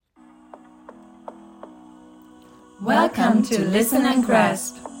Welcome to Listen and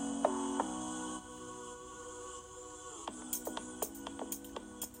Grasp.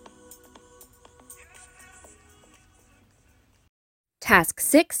 Task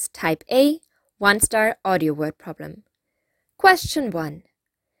 6, Type A, 1-star audio word problem. Question 1.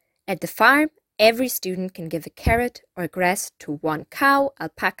 At the farm, every student can give a carrot or grass to one cow,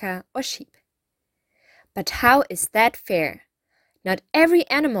 alpaca, or sheep. But how is that fair? Not every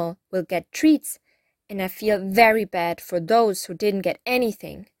animal will get treats, and I feel very bad for those who didn't get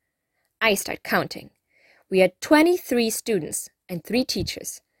anything. I start counting. We are 23 students and 3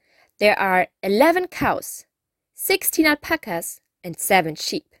 teachers. There are 11 cows, 16 alpacas, and 7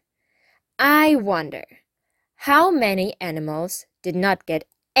 sheep. I wonder, how many animals did not get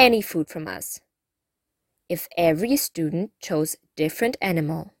any food from us? If every student chose a different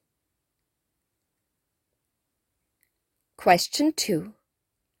animal. Question 2.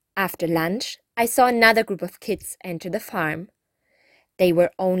 After lunch, I saw another group of kids enter the farm. They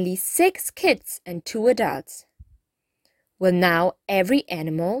were only 6 kids and 2 adults. Will now every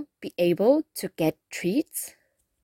animal be able to get treats?